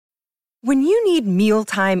When you need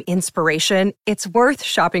mealtime inspiration, it's worth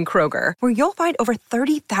shopping Kroger, where you'll find over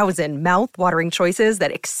 30,000 mouth-watering choices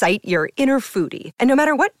that excite your inner foodie. And no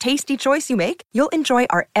matter what tasty choice you make, you'll enjoy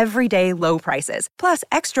our everyday low prices, plus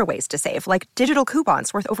extra ways to save, like digital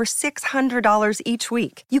coupons worth over $600 each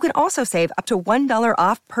week. You can also save up to $1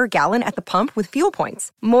 off per gallon at the pump with fuel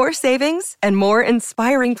points. More savings and more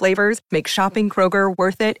inspiring flavors make shopping Kroger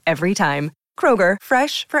worth it every time. Kroger,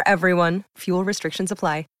 fresh for everyone. Fuel restrictions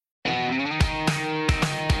apply.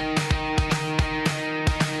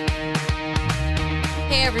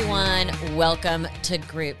 Hey everyone, welcome to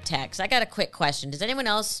Group Text. I got a quick question. Does anyone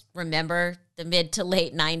else remember the mid to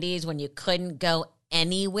late 90s when you couldn't go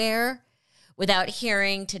anywhere without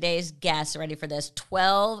hearing today's guest, ready for this,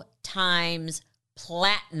 12 times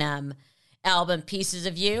platinum album, Pieces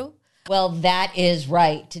of You? Well, that is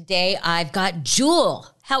right. Today I've got Jewel.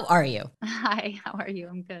 How are you? Hi, how are you?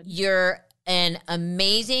 I'm good. You're an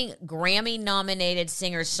amazing Grammy-nominated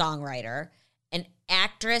singer-songwriter, an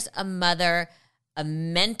actress, a mother, a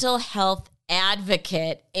mental health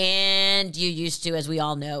advocate, and you used to, as we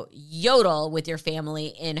all know, yodel with your family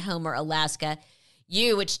in Homer, Alaska.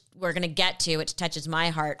 You, which we're going to get to, which touches my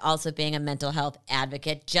heart, also being a mental health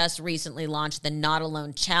advocate, just recently launched the Not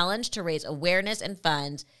Alone Challenge to raise awareness and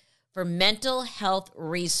funds for mental health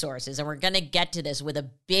resources. And we're going to get to this with a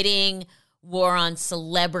bidding war on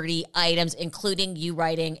celebrity items, including you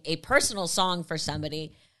writing a personal song for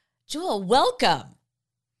somebody. Jewel, welcome.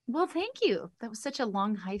 Well, thank you. That was such a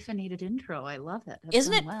long hyphenated intro. I love it.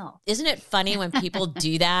 Isn't it funny when people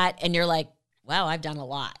do that and you're like, wow, I've done a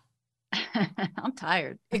lot. I'm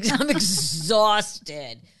tired. I'm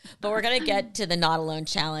exhausted. But we're going to get to the Not Alone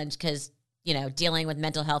Challenge because, you know, dealing with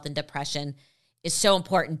mental health and depression is so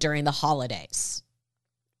important during the holidays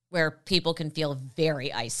where people can feel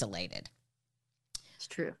very isolated. It's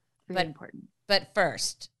true. Very important. But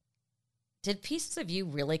first, did Pieces of You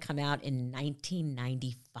really come out in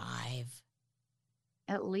 1995?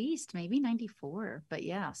 At least, maybe 94. But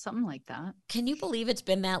yeah, something like that. Can you believe it's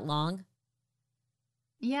been that long?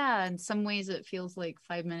 Yeah, in some ways it feels like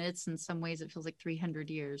 5 minutes. In some ways it feels like 300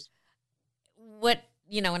 years. When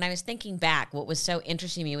I was thinking back, what was so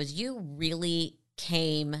interesting to me was you really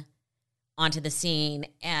came onto the scene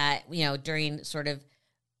during sort of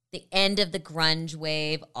the end of the grunge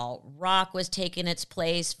wave. Alt rock was taking its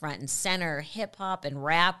place front and center. Hip hop and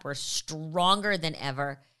rap were stronger than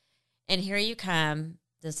ever. And here you come,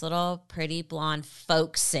 this little pretty blonde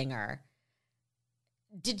folk singer.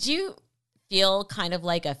 Did you feel kind of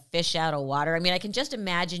like a fish out of water? I mean, I can just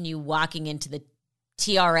imagine you walking into the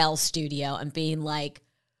TRL studio and being like,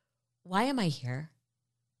 why am I here?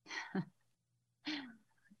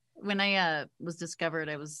 When I was discovered,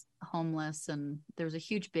 I was homeless and there was a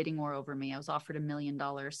huge bidding war over me. I was offered $1 million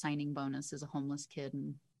signing bonus as a homeless kid,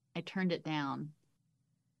 and I turned it down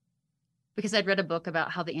because I'd read a book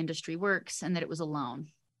about how the industry works and that it was a loan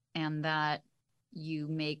and that you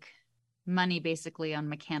make money basically on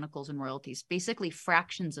mechanicals and royalties, basically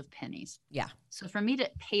fractions of pennies. Yeah. So for me to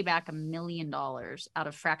pay back $1 million out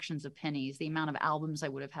of fractions of pennies, the amount of albums I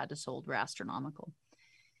would have had to sold were astronomical.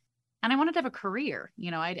 And I wanted to have a career.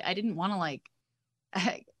 I didn't want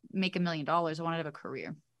to make $1 million. I wanted to have a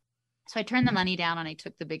career. So I turned the money down and I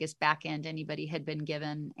took the biggest back end anybody had been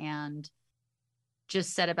given and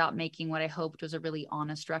just set about making what I hoped was a really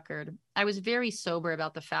honest record. I was very sober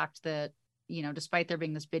about the fact that, despite there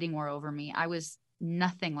being this bidding war over me, I was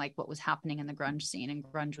nothing like what was happening in the grunge scene, and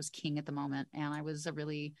grunge was king at the moment. And I was a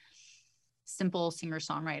really simple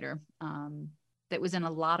singer-songwriter that was in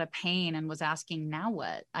a lot of pain and was asking, now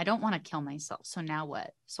what? I don't want to kill myself. So now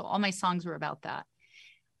what? So all my songs were about that.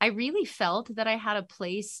 I really felt that I had a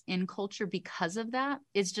place in culture because of that.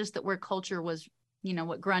 It's just that where culture was,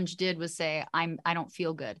 what grunge did was say, I don't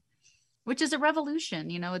feel good, which is a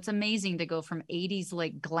revolution. It's amazing to go from 80s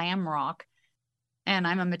like glam rock and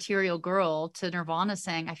I'm a material girl to Nirvana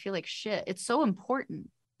saying, I feel like shit. It's so important,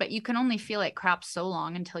 but you can only feel like crap so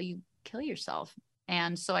long until you kill yourself.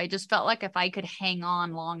 And so I just felt like if I could hang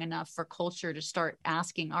on long enough for culture to start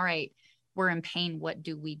asking, all right, we're in pain, what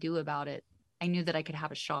do we do about it? I knew that I could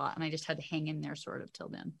have a shot, and I just had to hang in there sort of till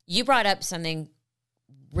then. You brought up something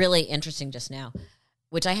really interesting just now,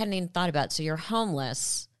 which I hadn't even thought about. So you're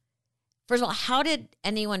homeless. First of all, how did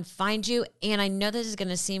anyone find you? And I know this is going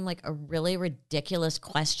to seem like a really ridiculous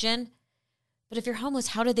question, but if you're homeless,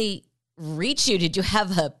 how did they reach you? Did you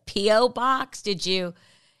have a P.O. box?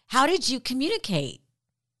 How did you communicate?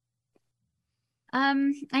 I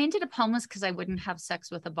ended up homeless because I wouldn't have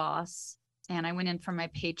sex with a boss. And I went in for my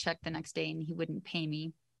paycheck the next day and he wouldn't pay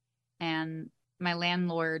me. And my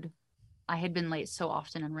landlord, I had been late so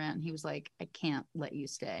often in rent. He was like, I can't let you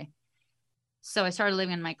stay. So I started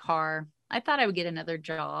living in my car. I thought I would get another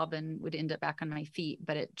job and would end up back on my feet,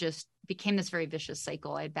 but it just became this very vicious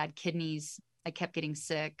cycle. I had bad kidneys. I kept getting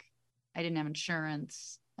sick. I didn't have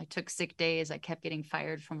insurance. I took sick days. I kept getting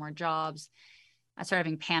fired from more jobs. I started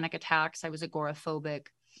having panic attacks. I was agoraphobic.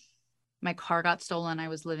 My car got stolen. I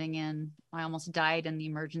was living in. I almost died in the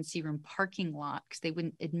emergency room parking lot because they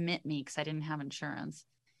wouldn't admit me because I didn't have insurance.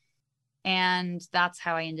 And that's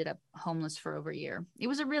how I ended up homeless for over a year. It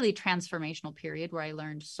was a really transformational period where I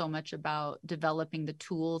learned so much about developing the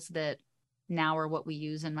tools that now are what we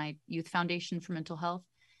use in my youth foundation for mental health.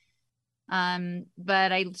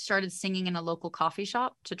 But I started singing in a local coffee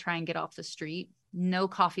shop to try and get off the street. No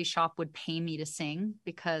coffee shop would pay me to sing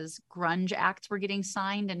because grunge acts were getting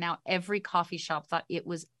signed. And now every coffee shop thought it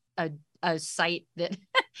was a site that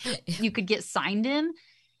you could get signed in.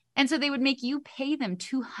 And so they would make you pay them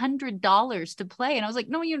 $200 to play. And I was like,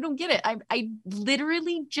 no, you don't get it. I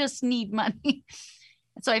literally just need money.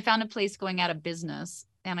 So I found a place going out of business.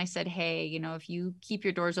 And I said, hey, if you keep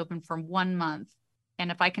your doors open for 1 month,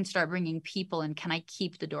 and if I can start bringing people in, can I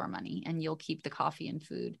keep the door money and you'll keep the coffee and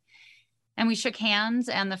food? And we shook hands.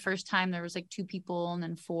 And the first time there was like 2 people and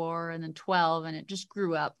then 4 and then 12. And it just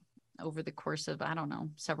grew up over the course of, I don't know,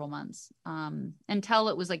 several months, until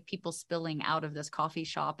it was like people spilling out of this coffee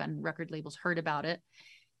shop and record labels heard about it.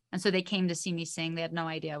 And so they came to see me sing. They had no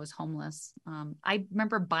idea I was homeless. I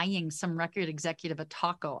remember buying some record executive a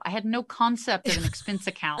taco. I had no concept of an expense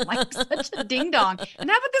account, like such a ding dong. And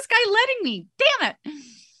how about this guy letting me? Damn it.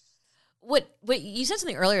 What you said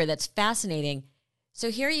something earlier that's fascinating. So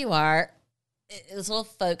here you are, this little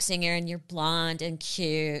folk singer, and you're blonde and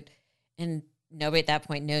cute, and nobody at that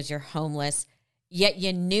point knows you're homeless, yet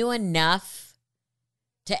you knew enough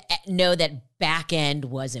to know that back end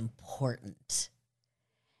was important.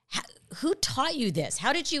 Who taught you this?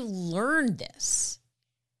 How did you learn this?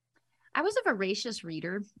 I was a voracious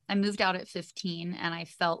reader. I moved out at 15 and I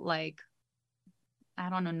felt like, I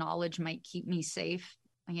don't know, knowledge might keep me safe.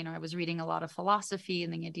 I was reading a lot of philosophy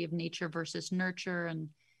and the idea of nature versus nurture. And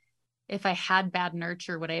if I had bad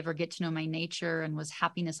nurture, would I ever get to know my nature? And was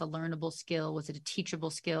happiness a learnable skill? Was it a teachable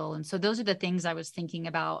skill? And so those are the things I was thinking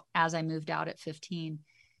about as I moved out at 15.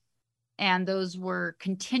 And those were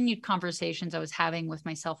continued conversations I was having with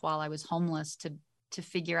myself while I was homeless to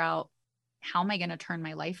figure out, how am I going to turn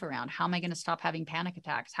my life around? How am I going to stop having panic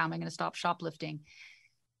attacks? How am I going to stop shoplifting?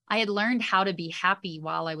 I had learned how to be happy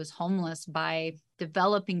while I was homeless by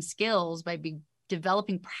developing skills,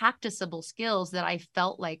 developing practicable skills that I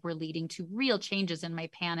felt like were leading to real changes in my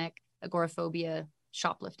panic, agoraphobia,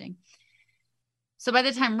 shoplifting. So by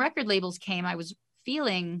the time record labels came, I was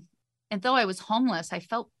feeling, and though I was homeless, I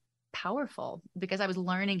felt powerful because I was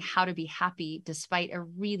learning how to be happy despite a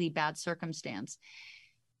really bad circumstance.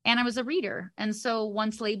 And I was a reader. And so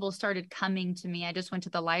once labels started coming to me, I just went to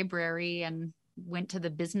the library and went to the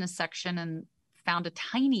business section and found a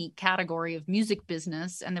tiny category of music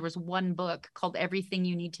business. And there was one book called Everything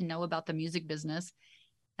You Need to Know About the Music Business.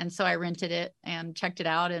 And so I rented it and checked it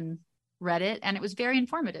out and read it. And it was very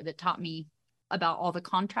informative. It taught me about all the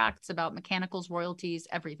contracts, about mechanicals, royalties,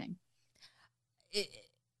 everything.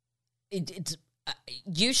 It's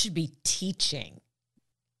you should be teaching.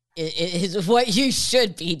 It is what you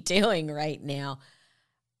should be doing right now.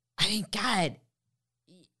 I mean, God,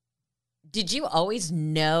 did you always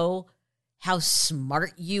know how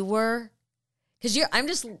smart you were? Because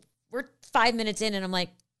we're 5 minutes in and I'm like,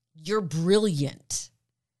 you're brilliant.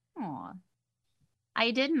 Aw.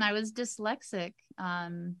 I didn't. I was dyslexic.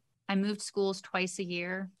 I moved schools twice a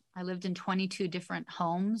year. I lived in 22 different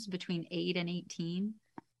homes between 8 and 18.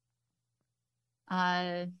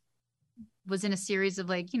 Was in a series of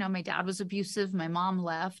my dad was abusive. My mom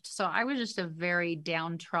left. So I was just a very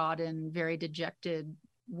downtrodden, very dejected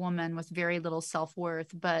woman with very little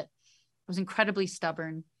self-worth, but I was incredibly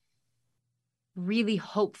stubborn, really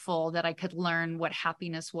hopeful that I could learn what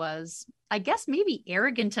happiness was. I guess maybe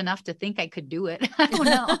arrogant enough to think I could do it. I don't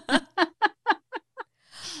know.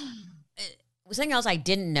 Something else I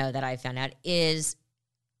didn't know that I found out is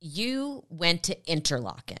you went to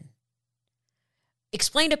Interlochen.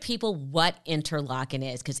 Explain to people what Interlochen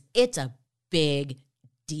is, because it's a big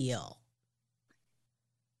deal.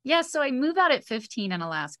 Yeah, so I move out at 15 in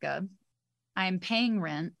Alaska. I'm paying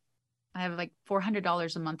rent. I have like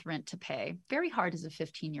 $400 a month rent to pay. Very hard as a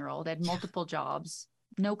 15-year-old. I had multiple jobs,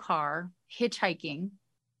 no car, hitchhiking.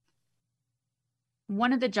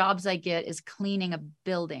 One of the jobs I get is cleaning a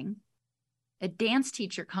building. A dance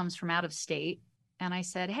teacher comes from out of state. And I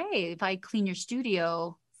said, hey, if I clean your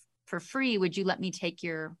studio for free, would you let me take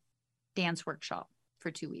your dance workshop for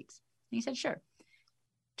 2 weeks? And he said, sure.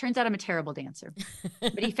 Turns out I'm a terrible dancer.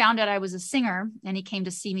 But he found out I was a singer, and he came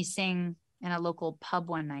to see me sing in a local pub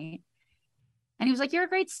one night. And he was like, "You're a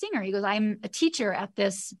great singer." He goes, "I'm a teacher at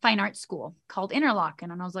this fine arts school called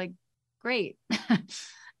Interlochen." And I was like, "Great."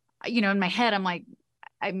 In my head, I'm like,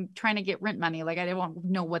 I'm trying to get rent money. Like, I don't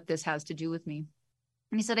know what this has to do with me.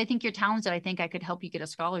 And he said, "I think you're talented. I think I could help you get a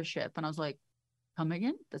scholarship." And I was like, "Come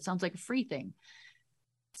again? That sounds like a free thing."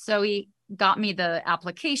 So he got me the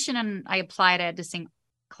application and I applied. I had to sing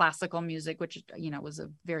classical music, which, was a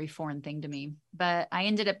very foreign thing to me. But I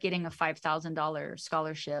ended up getting a $5,000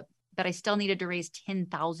 scholarship, but I still needed to raise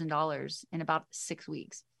 $10,000 in about 6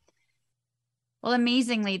 weeks. Well,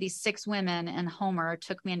 amazingly, these 6 women and Homer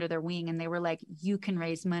took me under their wing and they were like, "You can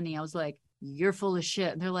raise money." I was like, "You're full of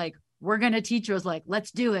shit." And they're like, "We're going to teach you." I was like,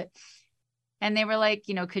 "Let's do it." And they were like,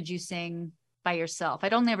 "Could you sing by yourself?"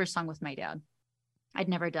 I'd only ever sung with my dad. I'd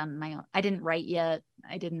never done my own. I didn't write yet.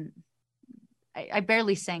 I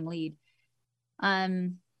barely sang lead.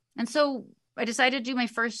 And so I decided to do my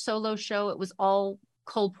first solo show. It was all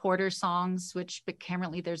Cole Porter songs, which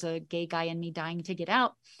apparently there's a gay guy in me dying to get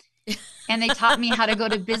out. And they taught me how to go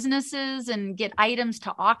to businesses and get items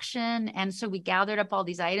to auction. And so we gathered up all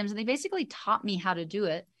these items and they basically taught me how to do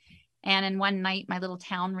it. And in one night, my little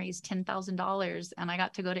town raised $10,000 and I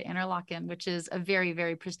got to go to Interlochen, which is a very,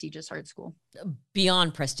 very prestigious art school.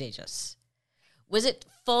 Beyond prestigious. Was it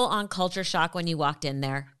full on culture shock when you walked in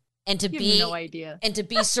there? And to You have no idea. And to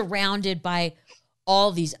be surrounded by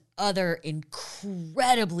all these other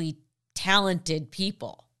incredibly talented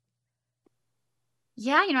people.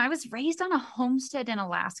 Yeah, I was raised on a homestead in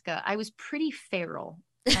Alaska. I was pretty feral.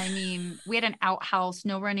 I mean, we had an outhouse,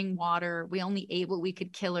 no running water. We only ate what we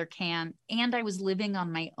could kill or can. And I was living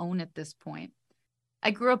on my own at this point.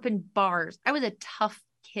 I grew up in bars. I was a tough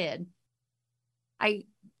kid. I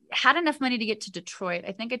had enough money to get to Detroit.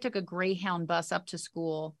 I think I took a Greyhound bus up to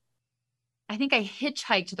school. I think I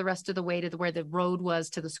hitchhiked the rest of the way to where the road was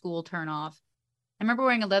to the school turnoff. I remember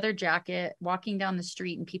wearing a leather jacket, walking down the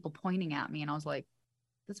street and people pointing at me. And I was like,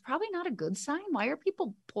 that's probably not a good sign. Why are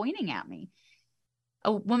people pointing at me?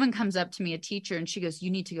 A woman comes up to me, a teacher, and she goes, "You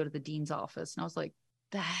need to go to the dean's office." And I was like,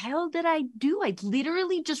 the hell did I do? I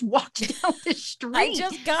literally just walked down the street. I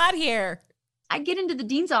just got here. I get into the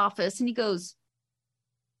dean's office and he goes,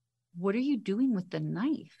 "What are you doing with the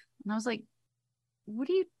knife?" And I was like, "What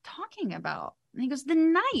are you talking about?" And he goes, "The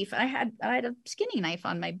knife. I had a skinning knife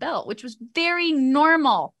on my belt," which was very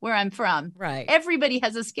normal where I'm from. Right. Everybody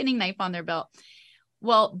has a skinning knife on their belt.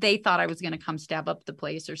 Well, they thought I was going to come stab up the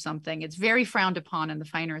place or something. It's very frowned upon in the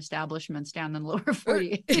finer establishments down in the lower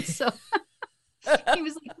 48. So he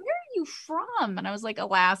was like, "Where are you from?" And I was like,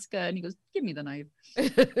 "Alaska." And he goes, "Give me the knife."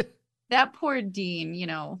 That poor dean,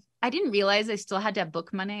 I didn't realize I still had to have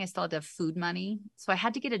book money. I still had to have food money. So I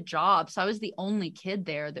had to get a job. So I was the only kid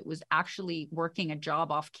there that was actually working a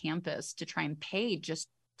job off campus to try and pay just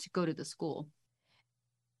to go to the school.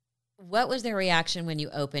 What was their reaction when you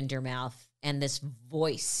opened your mouth and this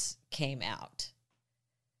voice came out?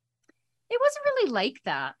 It wasn't really like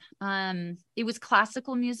that. It was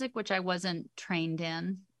classical music, which I wasn't trained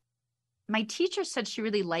in. My teacher said she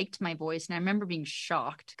really liked my voice. And I remember being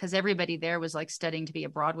shocked because everybody there was like studying to be a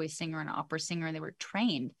Broadway singer and opera singer, and they were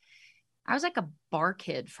trained. I was like a bar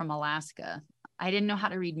kid from Alaska. I didn't know how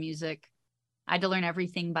to read music. I had to learn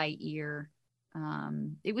everything by ear.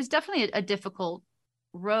 It was definitely a difficult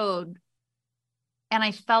road. And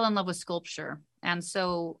I fell in love with sculpture. And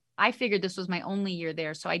so I figured this was my only year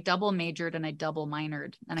there. So I double majored and I double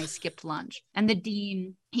minored and I skipped lunch. And the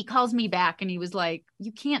dean, he calls me back and he was like,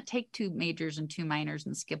 "You can't take 2 majors and 2 minors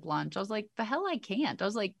and skip lunch." I was like, "The hell I can't." I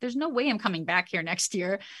was like, "There's no way I'm coming back here next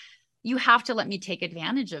year. You have to let me take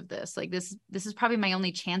advantage of this. Like this is probably my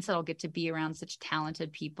only chance that I'll get to be around such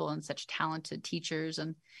talented people and such talented teachers."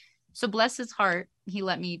 And so bless his heart, he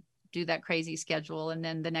let me do that crazy schedule. And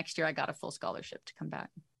then the next year I got a full scholarship to come back.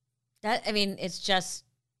 It's just,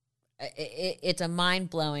 it's a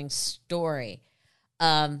mind-blowing story.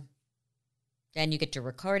 Then you get your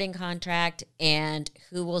recording contract and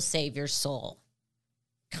Who Will Save Your Soul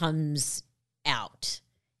comes out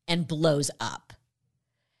and blows up.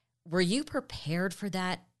 Were you prepared for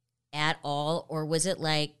that at all? Or was it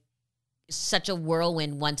like such a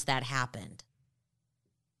whirlwind once that happened?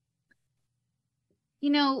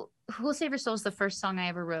 Who Will Save Your Soul is the first song I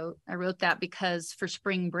ever wrote. I wrote that because for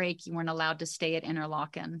spring break, you weren't allowed to stay at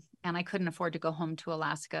Interlochen, and I couldn't afford to go home to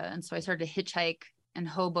Alaska. And so I started to hitchhike and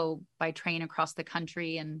hobo by train across the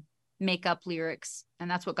country and make up lyrics. And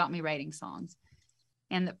that's what got me writing songs.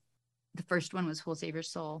 And the first one was Who Will Save Your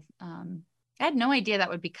Soul. I had no idea that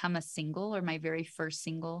would become a single or my very first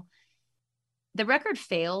single. The record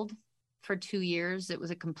failed. for 2 years. It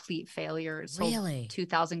was a complete failure. It sold Really?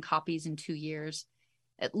 2,000 copies in 2 years.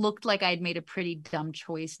 It looked like I'd made a pretty dumb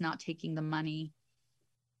choice not taking the money.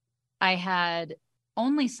 I had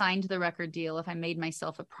only signed the record deal if I made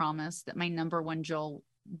myself a promise that my number one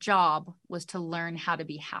job was to learn how to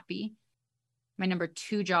be happy. My number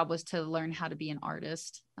two job was to learn how to be an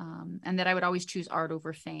artist, and that I would always choose art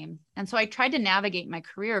over fame. And so I tried to navigate my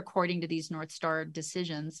career according to these North Star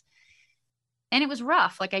decisions. And it was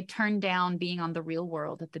rough. Like, I turned down being on The Real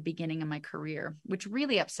World at the beginning of my career, which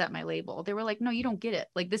really upset my label. They were like, no, you don't get it.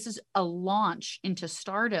 Like, this is a launch into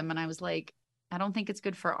stardom. And I was like, I don't think it's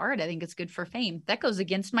good for art. I think it's good for fame. That goes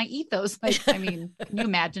against my ethos. Like, I mean, can you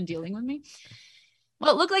imagine dealing with me?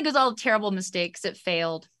 Well, it looked like it was all terrible mistakes. It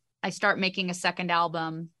failed. I start making a second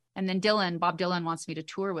album, and then Bob Dylan wants me to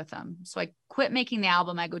tour with him. So I quit making the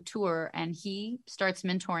album. I go tour, and he starts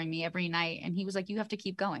mentoring me every night. And he was like, you have to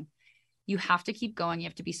keep going. You have to keep going. You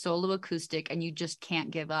have to be solo acoustic, and you just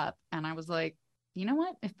can't give up. And I was like, you know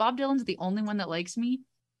what? If Bob Dylan's the only one that likes me,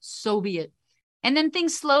 so be it. And then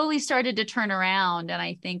things slowly started to turn around. And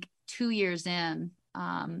I think 2 years in,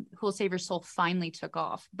 Who'll Save Your Soul finally took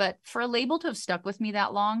off. But for a label to have stuck with me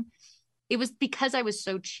that long, it was because I was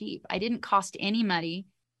so cheap. I didn't cost any money.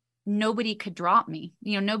 Nobody could drop me.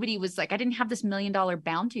 Nobody was like, I didn't have this $1 million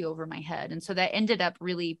bounty over my head. And so that ended up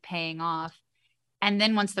really paying off. And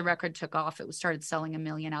then once the record took off, it started selling 1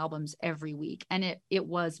 million albums every week. And it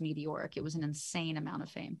was meteoric. It was an insane amount of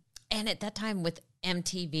fame. And at that time with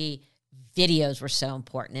MTV, videos were so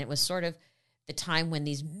important. It was sort of the time when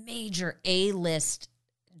these major A-list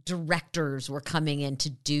directors were coming in to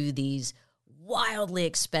do these wildly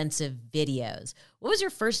expensive videos. What was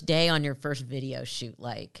your first day on your first video shoot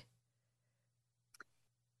like?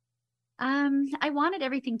 I wanted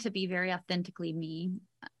everything to be very authentically me.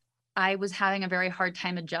 I was having a very hard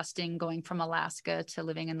time adjusting, going from Alaska to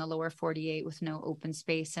living in the lower 48 with no open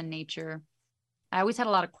space and nature. I always had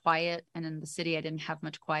a lot of quiet, and in the city, I didn't have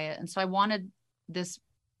much quiet. And so I wanted this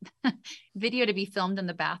video to be filmed in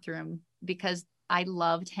the bathroom because I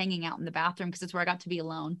loved hanging out in the bathroom because it's where I got to be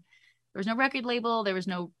alone. There was no record label. There was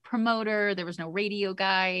no promoter. There was no radio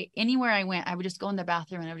guy. Anywhere I went, I would just go in the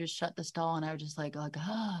bathroom and I would just shut the stall, and I would just like,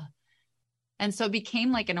 ah. And so it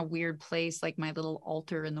became like in a weird place, like my little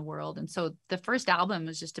altar in the world. And so the first album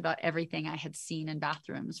was just about everything I had seen in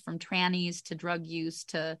bathrooms, from trannies to drug use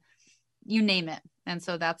to you name it. And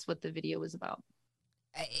so that's what the video was about.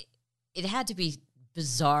 It had to be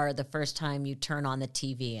bizarre the first time you turn on the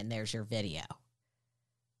TV and there's your video.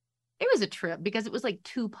 It was a trip because it was like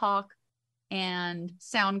Tupac and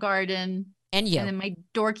Soundgarden and you, and then my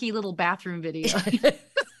dorky little bathroom video.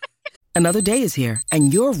 Another day is here,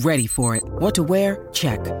 and you're ready for it. What to wear?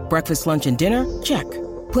 Check. Breakfast, lunch, and dinner? Check.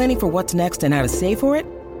 Planning for what's next and how to save for it?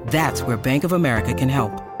 That's where Bank of America can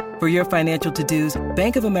help. For your financial to-dos,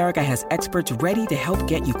 Bank of America has experts ready to help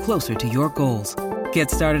get you closer to your goals.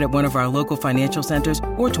 Get started at one of our local financial centers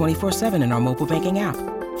or 24/7 in our mobile banking app.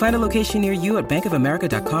 Find a location near you at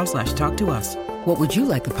bankofamerica.com/talktous. What would you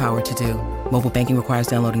like the power to do? Mobile banking requires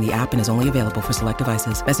downloading the app and is only available for select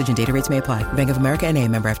devices. Message and data rates may apply. Bank of America N.A.,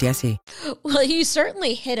 member FDIC. Well, you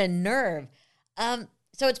certainly hit a nerve.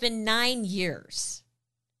 So it's been 9 years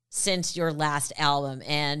since your last album,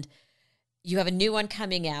 and you have a new one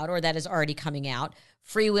coming out, or that is already coming out,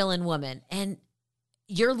 Freewheelin' Woman. And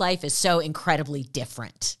your life is so incredibly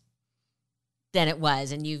different than it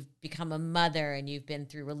was. And you've become a mother, and you've been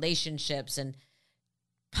through relationships and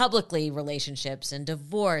publicly relationships and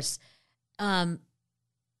divorce.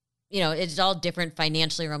 It's all different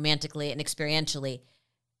financially, romantically, and experientially.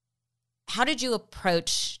 How did you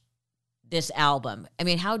approach this album? I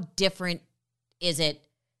mean, how different is it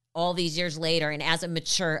all these years later? And as a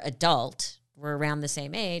mature adult, we're around the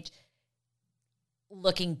same age,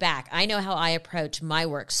 looking back, I know how I approach my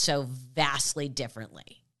work so vastly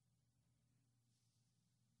differently.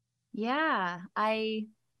 Yeah, again,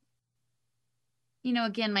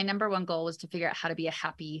 my number one goal was to figure out how to be a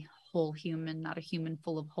happy, whole human, not a human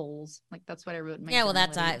full of holes. Like, that's what I wrote in my journal.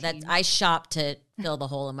 That's I shop to fill the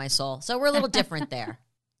hole in my soul. So we're a little different there.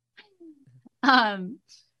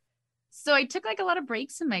 So I took like a lot of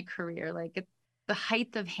breaks in my career. Like at the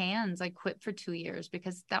height of Hands, I quit for 2 years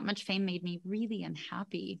because that much fame made me really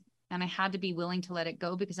unhappy. And I had to be willing to let it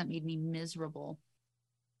go because it made me miserable.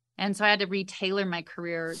 And so I had to retailor my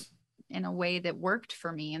career in a way that worked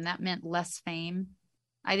for me. And that meant less fame,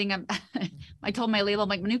 I think I told my label, I'm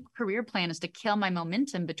like, my new career plan is to kill my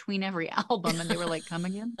momentum between every album. And they were like, come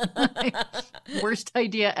again? Worst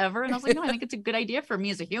idea ever. And I was like, no, I think it's a good idea for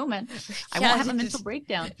me as a human. I won't have a mental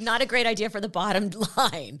breakdown. Not a great idea for the bottom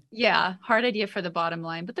line. Yeah. Hard idea for the bottom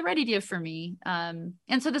line, but the right idea for me. And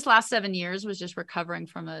so this last 7 years was just recovering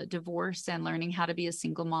from a divorce and learning how to be a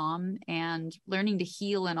single mom and learning to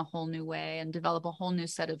heal in a whole new way and develop a whole new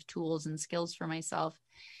set of tools and skills for myself.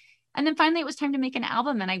 And then finally, it was time to make an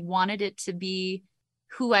album, and I wanted it to be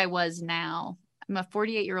who I was now. I'm a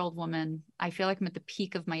 48-year-old woman. I feel like I'm at the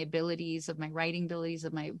peak of my abilities, of my writing abilities,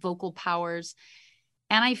 of my vocal powers.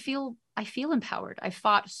 And I feel empowered. I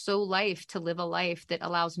fought so life to live a life that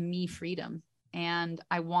allows me freedom. And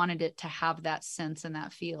I wanted it to have that sense and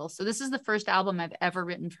that feel. So this is the first album I've ever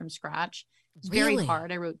written from scratch. It's very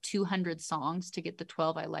hard. I wrote 200 songs to get the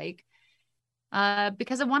 12 I like,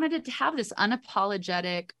 because I wanted it to have this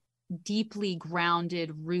unapologetic, deeply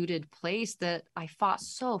grounded, rooted place that I fought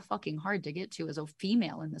so fucking hard to get to as a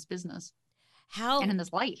female in this business and in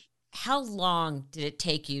this life. How long did it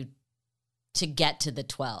take you to get to the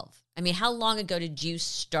 12? I mean, how long ago did you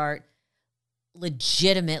start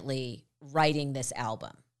legitimately writing this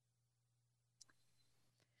album?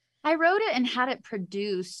 I wrote it and had it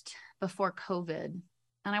produced before COVID.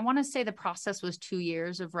 And I want to say the process was 2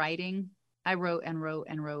 years of writing. I wrote and wrote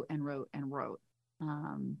and wrote and wrote and wrote.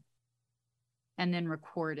 And then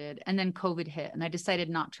recorded, and then COVID hit and I decided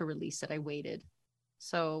not to release it. I waited.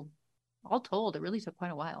 So all told, it really took quite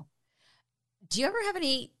a while. Do you ever have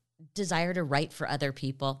any desire to write for other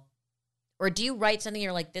people? Or do you write something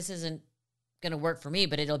you're like, this isn't going to work for me,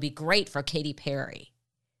 but it'll be great for Katy Perry?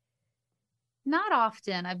 Not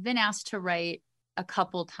often. I've been asked to write a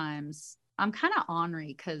couple times. I'm kind of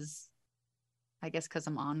ornery because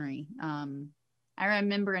I'm ornery. I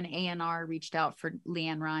remember an A&R reached out for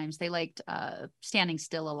LeAnn Rimes. They liked Standing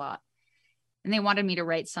Still a lot. And they wanted me to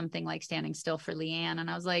write something like Standing Still for LeAnn. And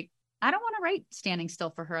I was like, I don't want to write Standing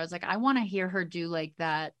Still for her. I was like, I want to hear her do like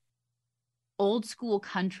that old school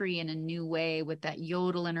country in a new way with that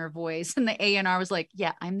yodel in her voice. And the A&R was like,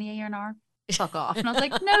 yeah, I'm the A&R. Fuck off. And I was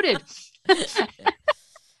like, noted.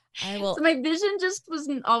 So my vision just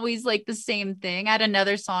wasn't always like the same thing. I had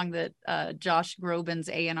another song that Josh Groban's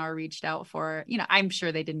A&R reached out for. You know, I'm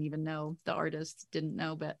sure they didn't even know, the artists didn't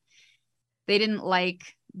know, but they didn't like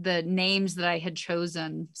the names that I had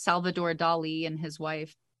chosen, Salvador Dali and his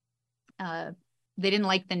wife. They didn't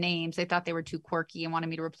like the names. They thought they were too quirky and wanted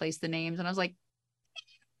me to replace the names. And I was like,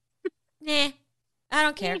 nah, I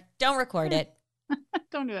don't care. Don't record it.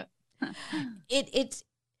 Don't do it.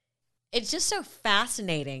 It's just so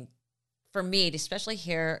fascinating for me to especially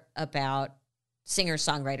hear about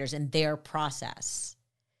singer-songwriters and their process,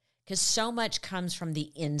 because so much comes from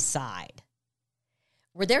the inside.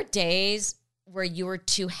 Were there days where you were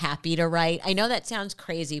too happy to write? I know that sounds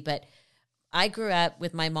crazy, but I grew up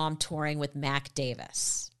with my mom touring with Mac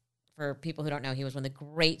Davis. For people who don't know, he was one of the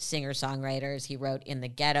great singer-songwriters. He wrote In the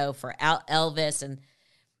Ghetto for Elvis and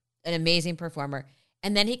an amazing performer.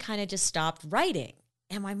 And then he kind of just stopped writing.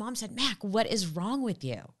 And my mom said, Mac, what is wrong with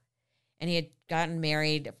you? And he had gotten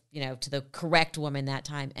married, to the correct woman that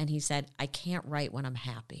time. And he said, I can't write when I'm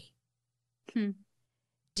happy. Do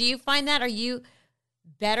you find that? Are you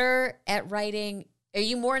better at writing? Are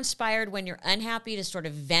you more inspired when you're unhappy to sort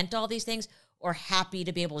of vent all these things, or happy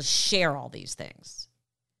to be able to share all these things?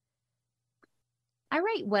 I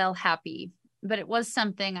write well happy, but it was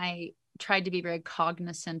something I tried to be very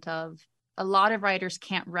cognizant of. A lot of writers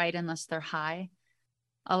can't write unless they're high.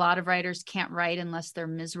 A lot of writers can't write unless they're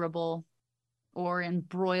miserable or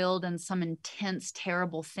embroiled in some intense,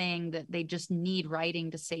 terrible thing that they just need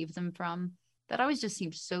writing to save them from. That always just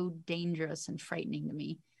seemed so dangerous and frightening to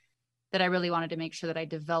me that I really wanted to make sure that I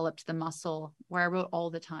developed the muscle where I wrote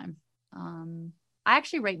all the time. I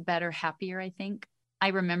actually write better, happier, I think. I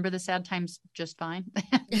remember the sad times just fine.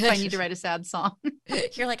 If I need to write a sad song.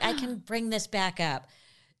 You're like, I can bring this back up.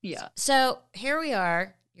 Yeah. So here we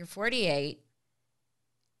are. You're 48.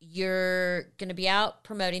 You're going to be out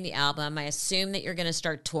promoting the album. I assume that you're going to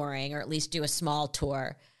start touring, or at least do a small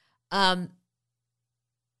tour. How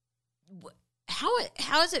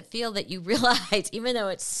does it feel that you realize, even though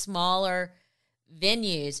it's smaller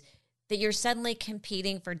venues, that you're suddenly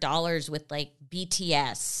competing for dollars with like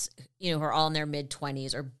BTS, who are all in their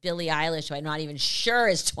mid-20s, or Billie Eilish, who I'm not even sure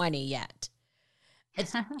is 20 yet?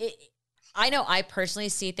 I know I personally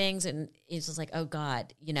see things and it's just like, oh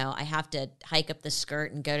God, I have to hike up the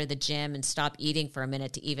skirt and go to the gym and stop eating for a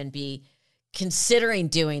minute to even be considering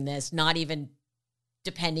doing this, not even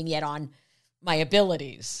depending yet on my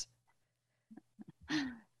abilities.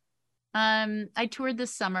 I toured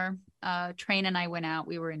this summer. Train and I went out.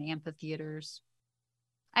 We were in amphitheaters.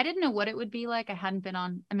 I didn't know what it would be like. I hadn't been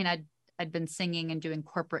on, I mean, I'd been singing and doing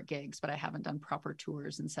corporate gigs, but I haven't done proper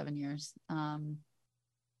tours in 7 years. And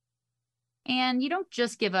you don't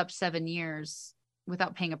just give up 7 years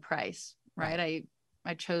without paying a price, right?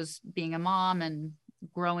 I chose being a mom and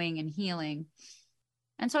growing and healing.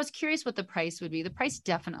 And so I was curious what the price would be. The price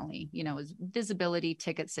definitely, is visibility,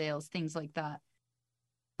 ticket sales, things like that.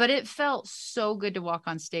 But it felt so good to walk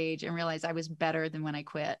on stage and realize I was better than when I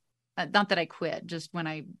quit. Not that I quit, just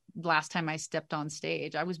last time I stepped on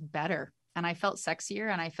stage, I was better and I felt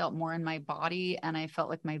sexier and I felt more in my body and I felt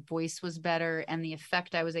like my voice was better and the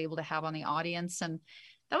effect I was able to have on the audience. And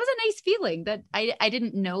that was a nice feeling that I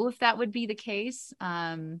didn't know if that would be the case.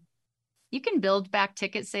 You can build back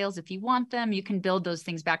ticket sales if you want them. You can build those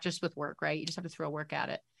things back just with work, right? You just have to throw work at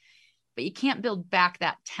it. But you can't build back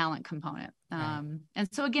that talent component. Right. And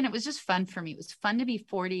so again, it was just fun for me. It was fun to be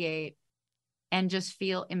 48 and just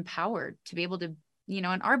feel empowered to be able to, in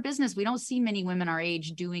our business, we don't see many women our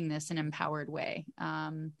age doing this in an empowered way.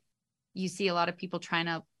 You see a lot of people trying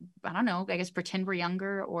to, I don't know, I guess pretend we're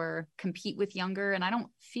younger or compete with younger. And I don't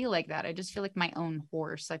feel like that. I just feel like my own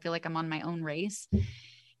horse. I feel like I'm on my own race.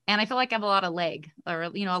 And I feel like I have a lot of leg or, a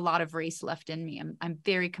lot of race left in me. I'm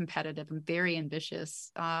very competitive. I'm very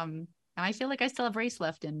ambitious. And I feel like I still have race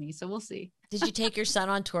left in me. So we'll see. Did you take your son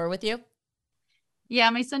on tour with you? Yeah,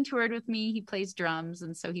 my son toured with me. He plays drums.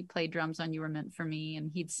 And so he played drums on You Were Meant for Me. And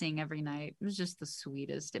he'd sing every night. It was just the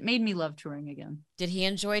sweetest. It made me love touring again. Did he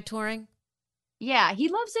enjoy touring? Yeah, he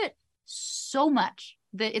loves it so much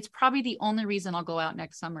that it's probably the only reason I'll go out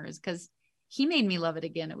next summer is because he made me love it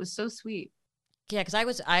again. It was so sweet. Yeah,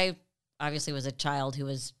 because I obviously was a child who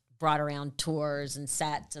was brought around tours and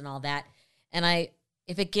sets and all that. And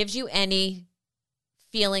if it gives you any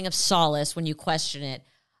feeling of solace when you question it,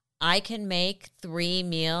 I can make 3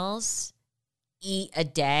 meals, eat a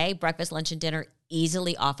day, breakfast, lunch, and dinner,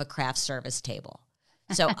 easily off a craft service table.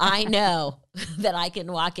 So I know that I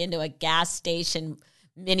can walk into a gas station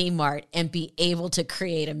mini mart and be able to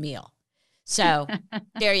create a meal. So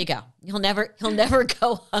there you go. He'll never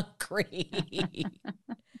go hungry.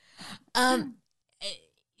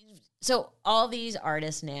 So all these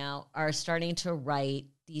artists now are starting to write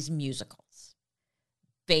these musicals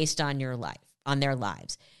based on your life, on their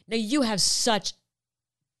lives. Now you have such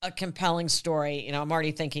a compelling story. I'm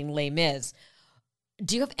already thinking Les Mis.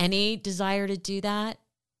 Do you have any desire to do that?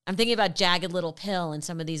 I'm thinking about Jagged Little Pill and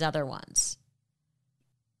some of these other ones.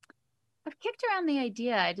 I've kicked around the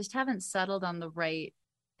idea. I just haven't settled on the right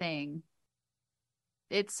thing.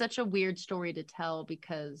 It's such a weird story to tell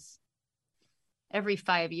because every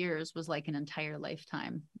 5 years was like an entire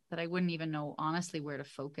lifetime that I wouldn't even know honestly where to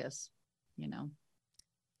focus,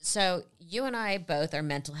 So you and I both are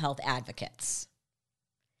mental health advocates.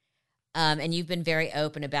 And you've been very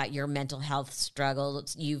open about your mental health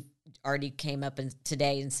struggles. You've already came up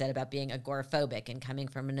today and said about being agoraphobic and coming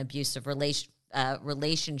from an abusive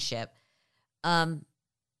relationship.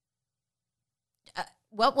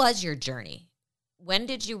 What was your journey? When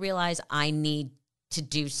did you realize I need to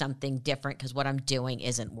do something different because what I'm doing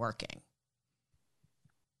isn't working?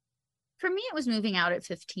 For me, it was moving out at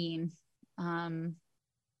 15.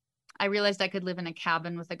 I realized I could live in a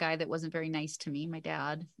cabin with a guy that wasn't very nice to me, my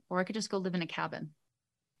dad, or I could just go live in a cabin.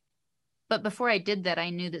 But before I did that, I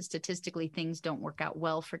knew that statistically things don't work out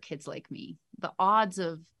well for kids like me. The odds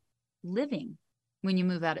of living when you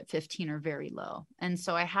move out at 15 are very low. And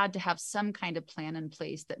so I had to have some kind of plan in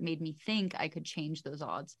place that made me think I could change those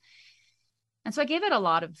odds. And so I gave it a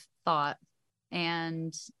lot of thought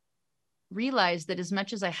and realized that as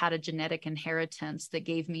much as I had a genetic inheritance that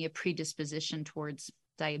gave me a predisposition towards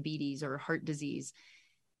diabetes or heart disease,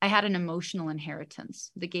 I had an emotional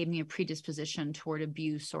inheritance that gave me a predisposition toward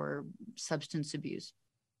abuse or substance abuse.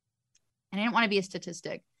 And I didn't want to be a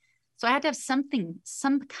statistic. So I had to have some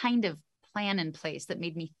kind of plan in place that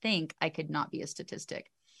made me think I could not be a statistic.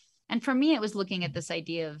 And for me, it was looking at this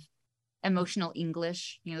idea of emotional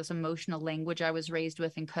English, this emotional language I was raised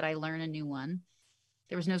with, and could I learn a new one?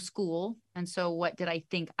 There was no school. And so what did I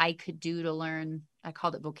think I could do to learn? I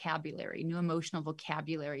called it vocabulary, new emotional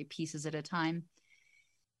vocabulary, pieces at a time.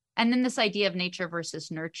 And then this idea of nature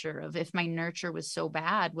versus nurture, of if my nurture was so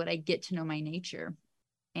bad, would I get to know my nature?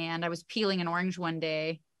 And I was peeling an orange one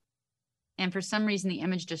day, and for some reason, the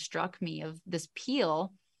image just struck me of this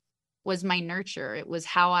peel was my nurture. It was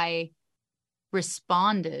how I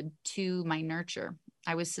responded to my nurture.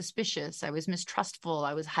 I was suspicious. I was mistrustful.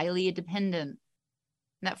 I was highly dependent.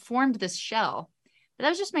 And that formed this shell. But that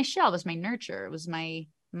was just my shell. It was my nurture. It was my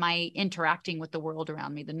interacting with the world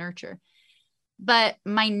around me, the nurture. But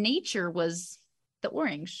my nature was the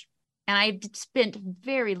orange. And I spent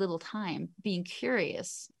very little time being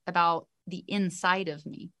curious about the inside of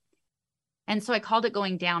me. And so I called it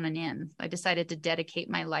going down and in. I decided to dedicate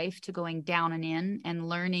my life to going down and in and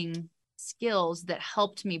learning skills that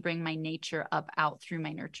helped me bring my nature up out through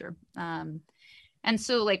my nurture. And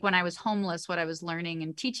so like when I was homeless, what I was learning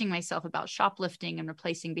and teaching myself about shoplifting and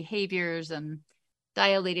replacing behaviors and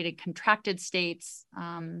dilated and contracted states,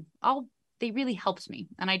 they really helped me.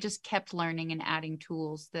 And I just kept learning and adding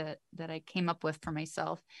tools that I came up with for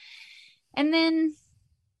myself. And then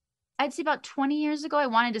I'd say about 20 years ago, I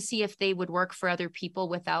wanted to see if they would work for other people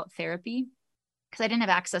without therapy, because I didn't have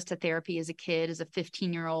access to therapy as a kid, as a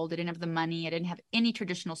 15-year-old. I didn't have the money. I didn't have any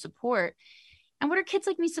traditional support. And what are kids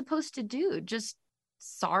like me supposed to do? Just,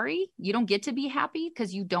 sorry, you don't get to be happy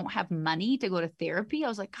because you don't have money to go to therapy? I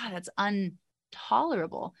was like, God, that's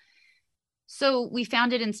intolerable. So we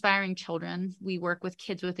founded Inspiring Children. We work with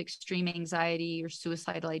kids with extreme anxiety or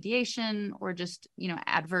suicidal ideation or just,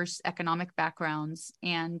 adverse economic backgrounds.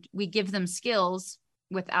 And we give them skills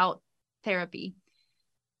without therapy.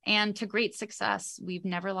 And to great success. We've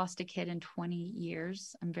never lost a kid in 20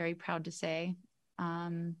 years. I'm very proud to say.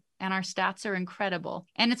 And our stats are incredible.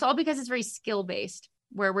 And it's all because it's very skill-based,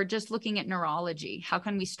 where we're just looking at neurology. How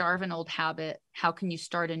can we starve an old habit? How can you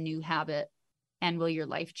start a new habit? And will your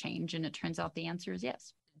life change? And it turns out the answer is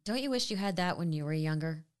yes. Don't you wish you had that when you were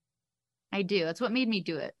younger? I do. That's what made me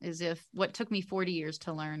do it, is if what took me 40 years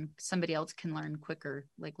to learn, somebody else can learn quicker.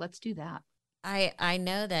 Like, let's do that. I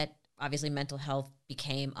know that obviously mental health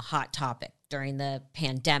became a hot topic during the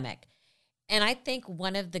pandemic. And I think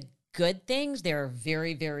one of the good things, there are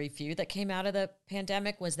very, very few that came out of the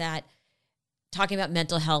pandemic, was that talking about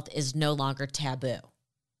mental health is no longer taboo.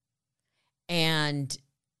 And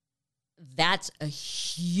that's a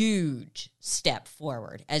huge step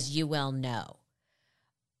forward, as you well know.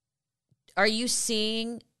 Are you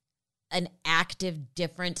seeing an active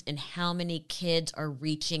difference in how many kids are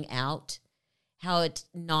reaching out? How it's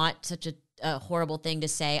not such a horrible thing to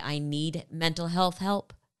say, I need mental health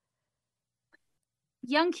help?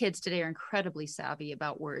 Young kids today are incredibly savvy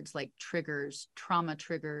about words like triggers, trauma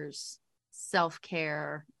triggers,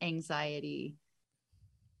 self-care, anxiety.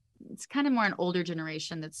 It's kind of more an older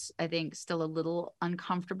generation that's, I think, still a little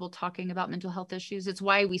uncomfortable talking about mental health issues. It's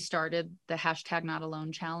why we started the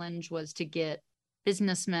 #NotAlone challenge, was to get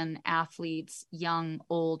businessmen, athletes, young,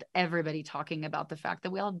 old, everybody talking about the fact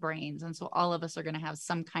that we all have brains. And so all of us are going to have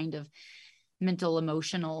some kind of mental,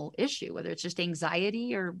 emotional issue, whether it's just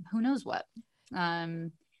anxiety or who knows what.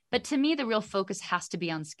 But to me, the real focus has to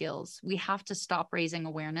be on skills. We have to stop raising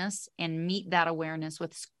awareness and meet that awareness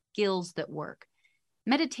with skills that work.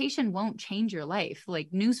 Meditation won't change your life. Like,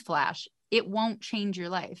 newsflash, it won't change your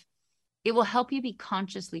life. It will help you be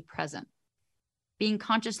consciously present. Being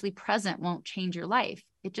consciously present won't change your life.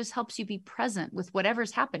 It just helps you be present with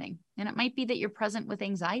whatever's happening. And it might be that you're present with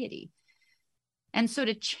anxiety. And so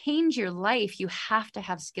to change your life, you have to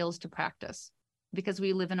have skills to practice, because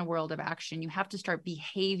we live in a world of action. You have to start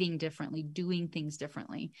behaving differently, doing things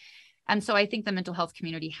differently. And so I think the mental health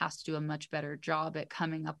community has to do a much better job at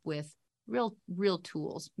coming up with real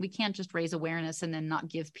tools. We can't just raise awareness and then not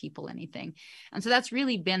give people anything. And so that's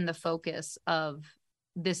really been the focus of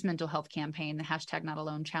this mental health campaign. The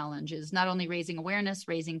 #NotAlone challenge is not only raising awareness,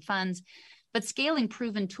 raising funds, but scaling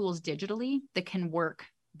proven tools digitally that can work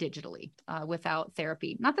digitally without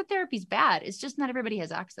therapy. Not that therapy's bad. It's just not everybody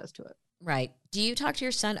has access to it. Right. Do you talk to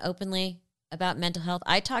your son openly about mental health?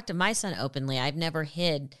 I talk to my son openly. I've never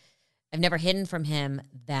hidden from him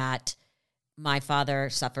that my father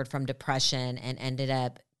suffered from depression and ended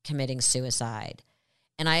up committing suicide.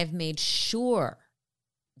 And I have made sure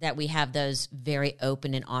that we have those very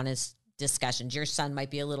open and honest discussions. Your son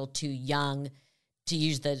might be a little too young to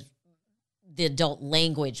use the adult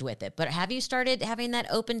language with it, but have you started having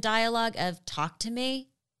that open dialogue of talk to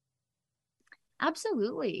me?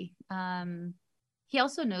 Absolutely. He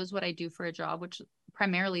also knows what I do for a job, which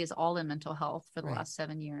primarily is all in mental health for the last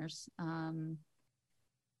 7 years.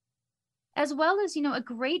 As well as, a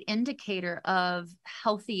great indicator of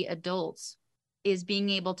healthy adults is being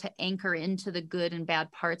able to anchor into the good and bad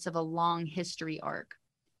parts of a long history arc.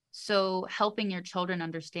 So helping your children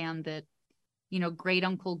understand that, great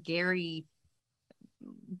Uncle Gary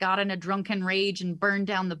got in a drunken rage and burned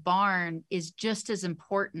down the barn is just as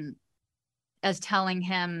important as telling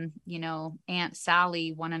him, Aunt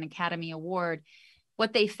Sally won an Academy Award.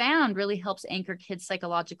 What they found really helps anchor kids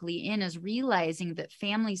psychologically in is realizing that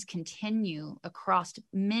families continue across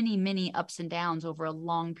many, many ups and downs over a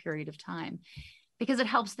long period of time, because it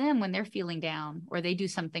helps them when they're feeling down or they do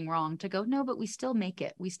something wrong to go, no, but we still make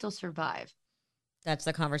it. We still survive. That's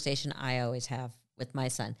the conversation I always have with my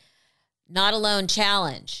son. Not Alone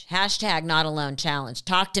Challenge. Hashtag Not Alone Challenge.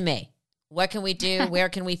 Talk to me. What can we do? Where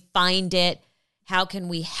can we find it? How can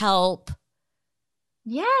we help?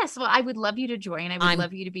 Yes. Well, I would love you to join. I would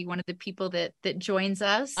love you to be one of the people that joins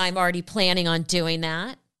us. I'm already planning on doing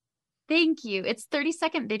that. Thank you. It's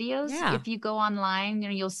 30-second videos. Yeah. If you go online,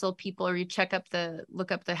 you'll see people, or you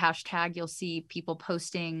look up the hashtag, you'll see people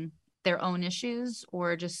posting their own issues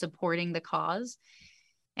or just supporting the cause.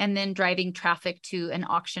 And then driving traffic to an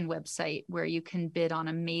auction website where you can bid on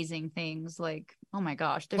amazing things like, oh my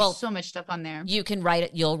gosh, there's so much stuff on there.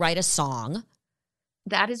 You'll write a song.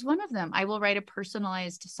 That is one of them. I will write a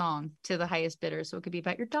personalized song to the highest bidder. So it could be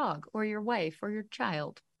about your dog or your wife or your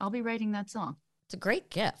child. I'll be writing that song. It's a great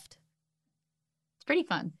gift. It's pretty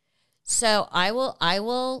fun. So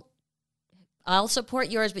I'll support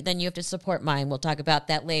yours, but then you have to support mine. We'll talk about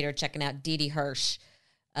that later, checking out Dee Dee Hirsch,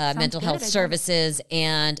 mental health services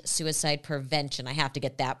and suicide prevention. I have to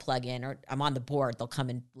get that plug in, or I'm on the board. They'll come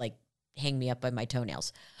and hang me up by my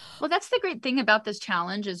toenails. Well, that's the great thing about this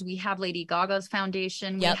challenge is we have Lady Gaga's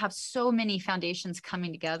foundation. Yep. We have so many foundations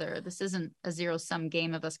coming together. This isn't a zero-sum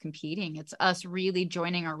game of us competing. It's us really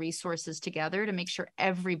joining our resources together to make sure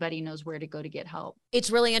everybody knows where to go to get help.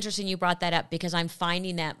 It's really interesting you brought that up because I'm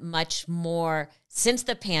finding that much more since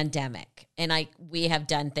the pandemic. And we have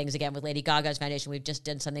done things again with Lady Gaga's foundation. We've just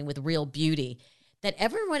done something with Real Beauty, that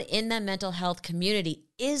everyone in the mental health community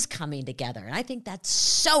is coming together. And I think that's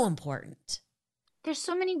so important. There's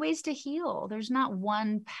so many ways to heal. There's not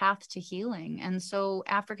one path to healing. And so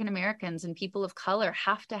African Americans and people of color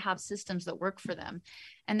have to have systems that work for them.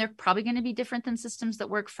 And they're probably going to be different than systems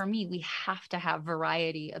that work for me. We have to have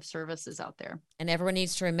variety of services out there. And everyone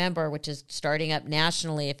needs to remember, which is starting up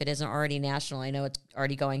nationally, if it isn't already national, I know it's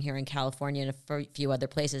already going here in California and a few other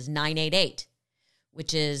places, 988.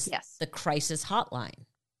 Which is the crisis hotline.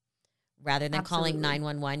 Rather than calling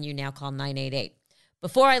 911, you now call 988.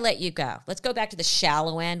 Before I let you go, let's go back to the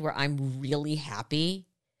shallow end where I'm really happy.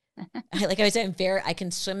 Like I said, I can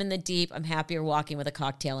swim in the deep. I'm happier walking with a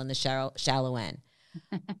cocktail in the shallow end.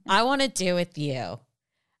 I want to do with you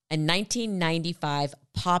a 1995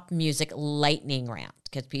 pop music lightning round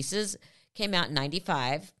because Pieces came out in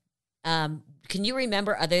 95. Can you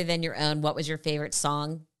remember, other than your own, what was your favorite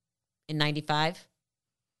song in 95?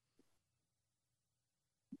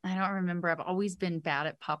 I don't remember. I've always been bad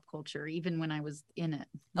at pop culture, even when I was in it.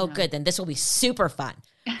 Oh, good. Then this will be super fun.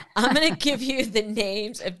 I'm going to give you the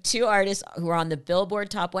names of two artists who are on the Billboard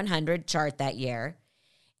Top 100 chart that year.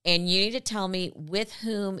 And you need to tell me with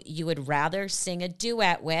whom you would rather sing a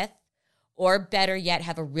duet with, or better yet,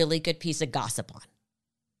 have a really good piece of gossip on.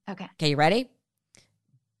 Okay. Okay, you ready?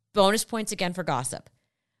 Bonus points again for gossip.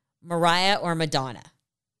 Mariah or Madonna?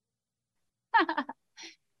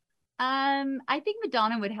 I think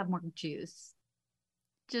Madonna would have more juice.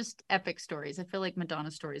 Just epic stories. I feel like Madonna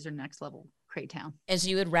stories are next level Craytown. As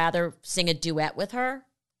you would rather sing a duet with her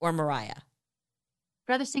or Mariah? I'd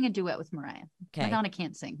rather sing a duet with Mariah. Okay. Madonna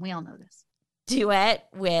can't sing. We all know this. Duet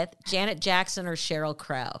with Janet Jackson or Sheryl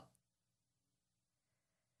Crow?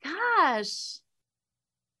 Gosh.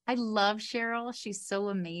 I love Sheryl. She's so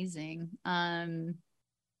amazing. Either.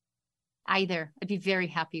 I'd be very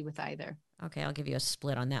happy with either. Okay, I'll give you a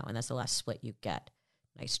split on that one. That's the last split you get.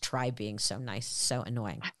 Nice try being so nice, so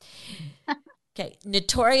annoying. Okay,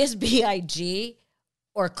 Notorious B.I.G.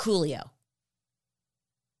 or Coolio?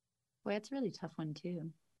 Boy, that's a really tough one, too.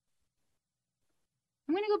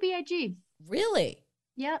 I'm going to go B.I.G. Really?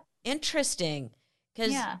 Yep. Interesting.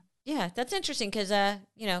 Yeah, that's interesting because,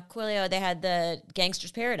 Coolio, they had the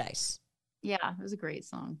Gangster's Paradise. Yeah, it was a great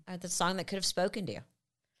song. The song that could have spoken to you.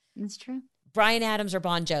 It's true. Bryan Adams or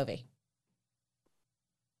Bon Jovi?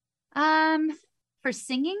 For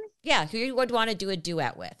singing? Yeah, who you would want to do a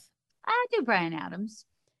duet with? I do Bryan Adams.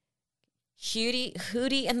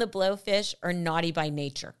 Hootie and the Blowfish or Naughty by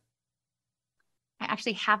Nature? I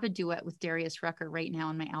actually have a duet with Darius Rucker right now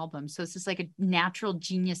on my album. So it's just like a natural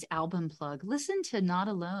genius album plug. Listen to Not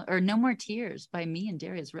Alone or No More Tears by me and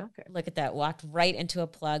Darius Rucker. Look at that. Walked right into a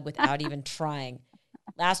plug without even trying.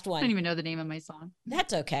 Last one. I don't even know the name of my song.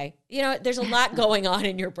 That's okay. There's a lot going on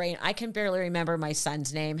in your brain. I can barely remember my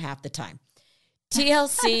son's name half the time.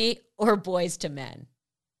 TLC or Boys to Men?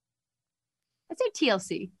 I'd say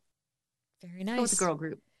TLC. Very nice. Go with the girl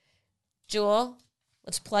group. Jewel,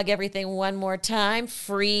 let's plug everything one more time.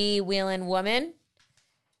 Freewheelin' Woman,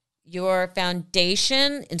 your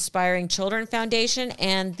foundation, Inspiring Children Foundation,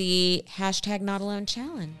 and the hashtag Not Alone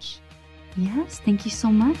Challenge. Yes, thank you so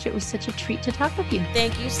much. It was such a treat to talk with you.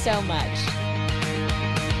 Thank you so much.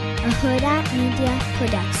 A Huda Media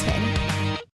Production.